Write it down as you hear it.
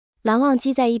蓝忘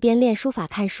机在一边练书法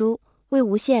看书，魏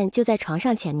无羡就在床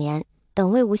上浅眠。等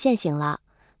魏无羡醒了，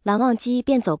蓝忘机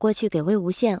便走过去给魏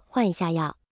无羡换一下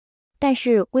药。但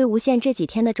是魏无羡这几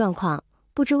天的状况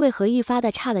不知为何愈发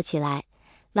的差了起来。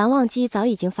蓝忘机早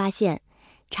已经发现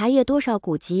查阅多少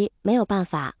古籍没有办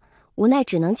法，无奈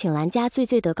只能请蓝家最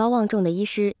德高望重的医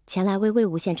师前来为魏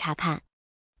无羡查看。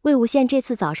魏无羡这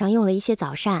次早上用了一些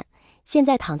早膳，现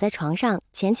在躺在床上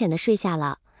浅浅的睡下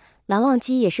了。蓝忘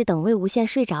机也是等魏无羡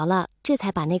睡着了，这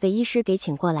才把那个医师给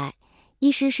请过来。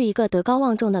医师是一个德高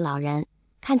望重的老人，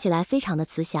看起来非常的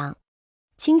慈祥。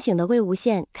清醒的魏无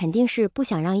羡肯定是不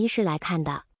想让医师来看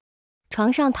的。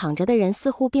床上躺着的人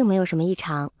似乎并没有什么异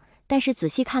常，但是仔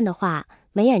细看的话，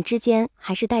眉眼之间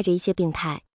还是带着一些病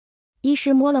态。医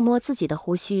师摸了摸自己的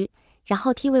胡须，然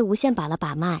后替魏无羡把了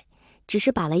把脉，只是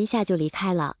把了一下就离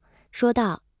开了，说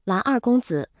道：“蓝二公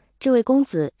子，这位公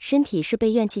子身体是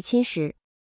被怨气侵蚀。”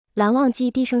蓝忘机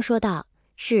低声说道：“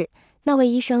是。”那位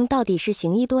医生到底是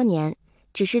行医多年，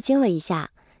只是惊了一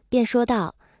下，便说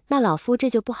道：“那老夫这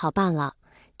就不好办了。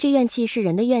这怨气是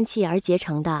人的怨气而结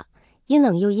成的，阴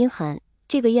冷又阴狠，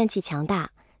这个怨气强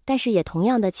大，但是也同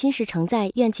样的侵蚀承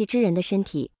载怨气之人的身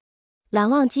体。”蓝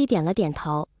忘机点了点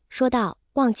头，说道：“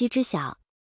忘机知晓。”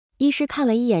医师看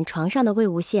了一眼床上的魏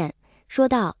无羡，说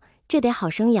道：“这得好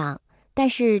生养，但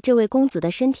是这位公子的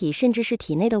身体甚至是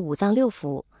体内的五脏六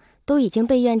腑都已经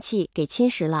被怨气给侵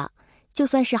蚀了，就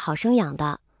算是好生养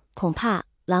的，恐怕……”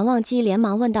蓝忘机连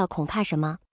忙问道：“恐怕什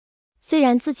么？”虽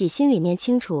然自己心里面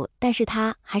清楚，但是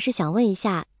他还是想问一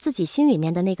下自己心里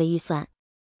面的那个预算。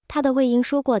他的魏婴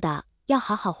说过的，要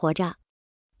好好活着。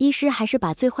医师还是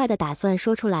把最坏的打算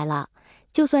说出来了，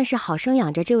就算是好生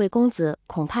养着这位公子，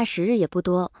恐怕时日也不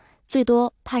多，最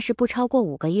多怕是不超过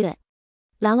5个月。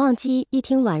蓝忘机一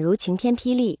听宛如晴天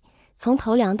霹雳，从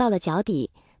头凉到了脚底，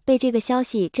被这个消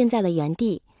息震在了原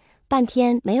地，半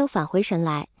天没有返回神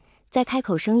来，再开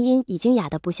口声音已经哑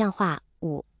得不像话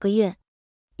：“5个月。”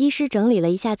医师整理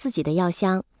了一下自己的药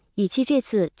箱，语气这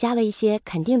次加了一些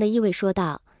肯定的意味，说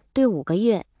道：“对，5个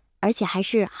月，而且还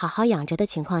是好好养着的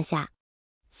情况下。”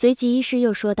随即医师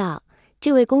又说道：“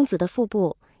这位公子的腹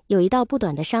部有一道不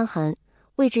短的伤痕，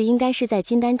位置应该是在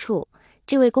金丹处，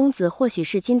这位公子或许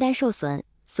是金丹受损，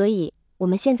所以我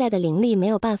们现在的灵力没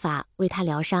有办法为他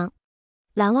疗伤。”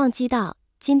蓝忘机道：“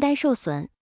金丹受损？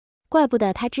怪不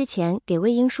得他之前给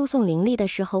魏婴输送灵力的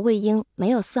时候，魏婴没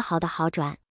有丝毫的好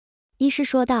转。”医师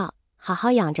说道：“好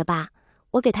好养着吧，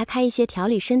我给他开一些调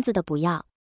理身子的补药。”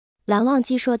蓝忘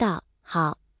机说道：“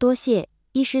好，多谢。”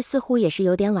医师似乎也是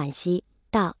有点惋惜，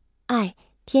道：“哎，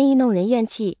天意弄人，怨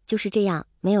气就是这样，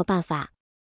没有办法。”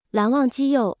蓝忘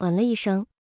机又嗯了一声。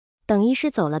等医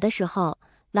师走了的时候，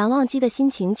蓝忘机的心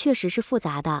情确实是复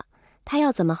杂的，他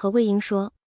要怎么和魏婴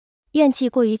说？怨气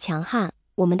过于强悍，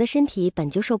我们的身体本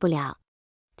就受不了，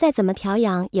再怎么调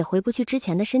养也回不去之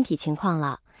前的身体情况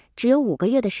了，只有5个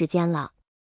月的时间了。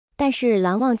但是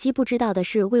蓝忘机不知道的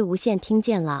是，魏无羡听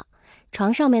见了，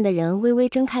床上面的人微微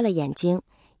睁开了眼睛，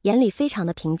眼里非常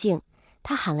的平静，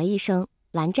他喊了一声：“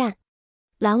蓝湛。”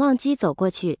蓝忘机走过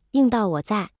去，应道：“我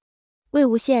在。”魏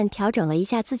无羡调整了一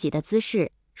下自己的姿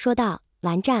势，说道：“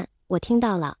蓝湛，我听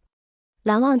到了。”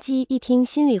蓝忘机一听，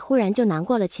心里忽然就难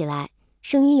过了起来，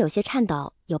声音有些颤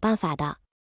抖：“有办法的。”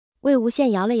魏无羡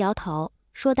摇了摇头，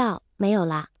说道：“没有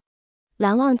啦。”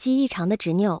蓝忘机异常的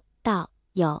执拗，道：“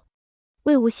有。”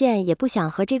魏无羡也不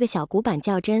想和这个小古板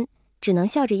较真，只能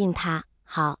笑着应他：“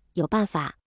好，有办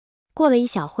法。”过了一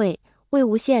小会，魏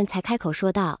无羡才开口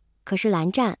说道：“可是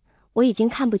蓝湛，我已经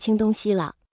看不清东西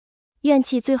了，怨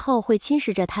气最后会侵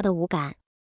蚀着他的五感。”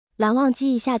蓝忘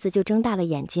机一下子就睁大了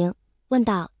眼睛，问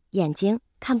道：“眼睛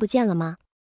看不见了吗？”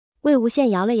魏无羡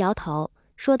摇了摇头，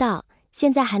说道：“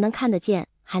现在还能看得见，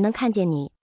还能看见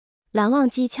你。”蓝忘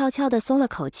机悄悄地松了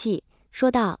口气，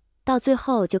说道：“到最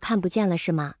后就看不见了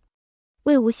是吗？”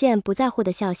魏无羡不在乎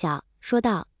地笑笑，说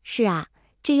道：“是啊，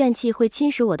这怨气会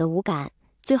侵蚀我的五感，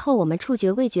最后我们触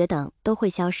觉、味觉等都会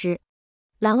消失。”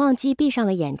蓝忘机闭上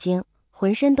了眼睛，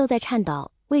浑身都在颤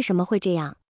抖。为什么会这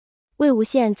样？魏无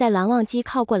羡在蓝忘机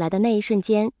靠过来的那一瞬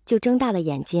间就睁大了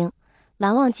眼睛，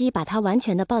蓝忘机把他完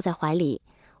全的抱在怀里。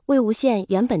魏无羡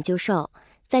原本就瘦，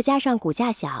再加上骨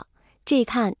架小，这一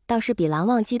看倒是比蓝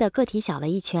忘机的个体小了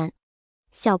1圈。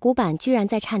小骨板居然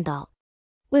在颤抖。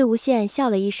魏无羡笑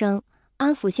了一声，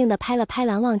安抚性的拍了拍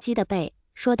蓝忘机的背，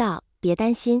说道：“别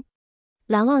担心。”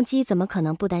蓝忘机怎么可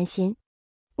能不担心？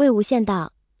魏无羡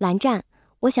道：“蓝湛，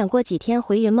我想过几天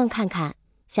回云梦看看，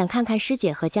想看看师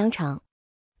姐和江城。”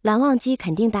蓝忘机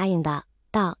肯定答应的，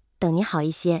道：“等你好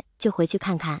一些就回去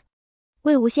看看。”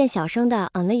魏无羡小声的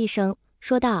嗯了一声，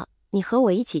说道：“你和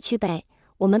我一起去呗，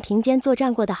我们并肩作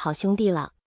战过的好兄弟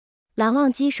了。”蓝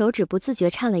忘机手指不自觉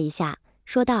颤了一下，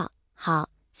说道：“好，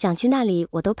想去那里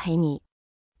我都陪你。”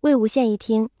魏无羡一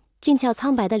听，俊俏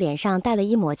苍白的脸上带了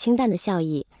一抹清淡的笑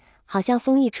意，好像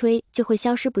风一吹就会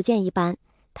消失不见一般。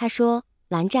他说：“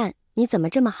蓝湛，你怎么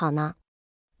这么好呢？”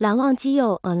蓝忘机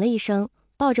又了一声，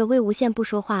抱着魏无羡不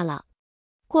说话了。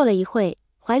过了一会，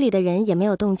怀里的人也没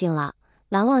有动静了，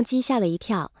蓝忘机吓了一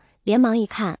跳，连忙一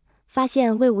看，发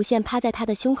现魏无羡趴在他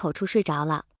的胸口处睡着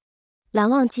了。蓝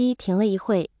忘机停了一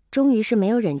会，终于是没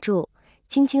有忍住，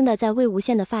轻轻地在魏无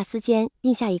羡的发丝间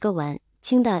印下一个吻，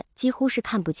轻的几乎是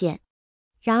看不见。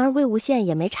然而魏无羡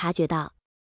也没察觉到。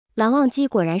蓝忘机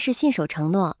果然是信守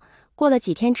承诺，过了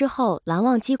几天之后，蓝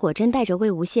忘机果真带着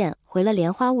魏无羡回了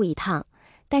莲花坞一趟，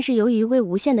但是由于魏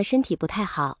无羡的身体不太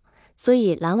好，所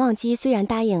以蓝忘机虽然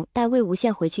答应带魏无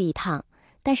羡回去一趟，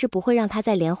但是不会让他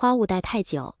在莲花坞待太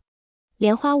久。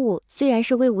莲花坞虽然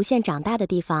是魏无羡长大的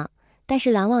地方，但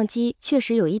是蓝忘机确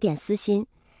实有一点私心，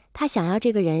他想要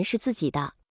这个人是自己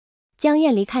的。江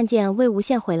厌离看见魏无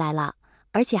羡回来了，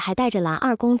而且还带着蓝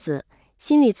二公子，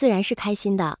心里自然是开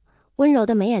心的，温柔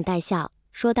的眉眼带笑，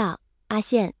说道：“阿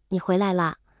羡，你回来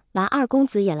啦，蓝二公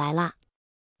子也来啦。”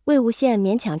魏无羡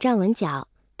勉强站稳脚，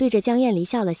对着江厌离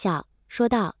笑了笑，说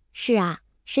道：“是啊，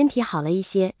身体好了一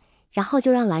些，然后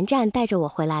就让蓝湛带着我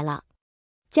回来了。”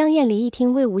江厌离一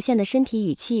听魏无羡的身体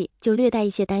语气，就略带一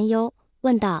些担忧，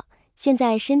问道：“现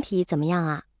在身体怎么样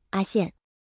啊，阿羡？”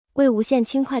魏无羡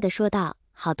轻快地说道：“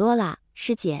好多啦，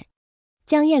师姐。”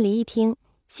江厌离一听，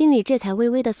心里这才微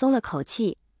微地松了口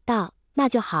气，道：“那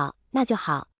就好，那就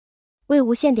好。”魏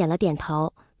无羡点了点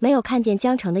头，没有看见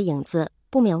江澄的影子，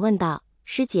不免问道：“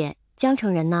师姐，江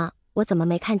澄人呢？我怎么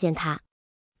没看见他？”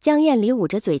江厌离捂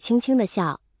着嘴轻轻地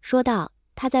笑，说道：“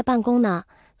他在办公呢。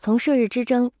从射日之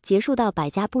争结束到百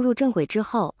家步入正轨之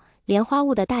后，莲花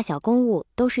坞的大小公务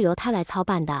都是由他来操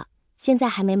办的，现在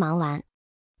还没忙完。”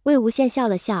魏无羡笑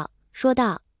了笑，说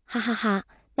道：“哈哈哈，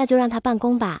那就让他办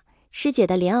公吧。师姐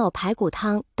的莲藕排骨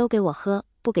汤都给我喝，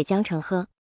不给江澄喝。”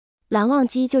蓝忘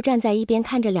机就站在一边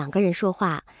看着两个人说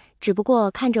话，只不过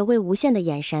看着魏无羡的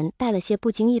眼神带了些不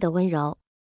经意的温柔，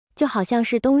就好像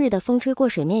是冬日的风吹过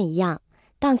水面一样，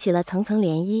荡起了层层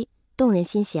涟漪，动人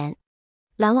心弦。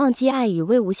蓝忘机碍于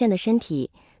魏无羡的身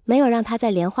体，没有让他在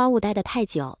莲花坞待得太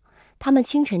久。他们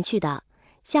清晨去的，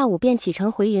下午便启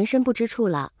程回云深不知处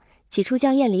了。起初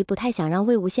江厌离不太想让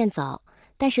魏无羡走，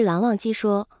但是蓝忘机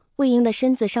说魏婴的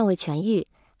身子尚未痊愈，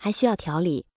还需要调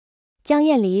理。江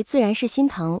厌离自然是心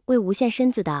疼魏无羡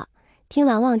身子的，听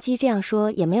蓝忘机这样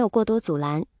说，也没有过多阻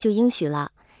拦，就应许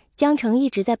了。江澄一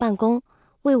直在办公，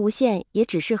魏无羡也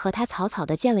只是和他草草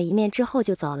的见了一面之后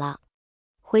就走了。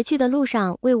回去的路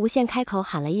上，魏无羡开口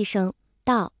喊了一声，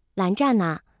道：“蓝湛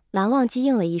呐！”蓝忘机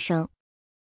应了一声。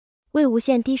魏无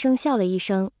羡低声笑了一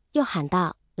声，又喊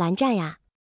道：“蓝湛呀！”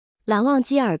蓝忘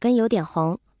机耳根有点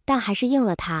红，但还是应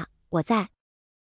了他：“我在。”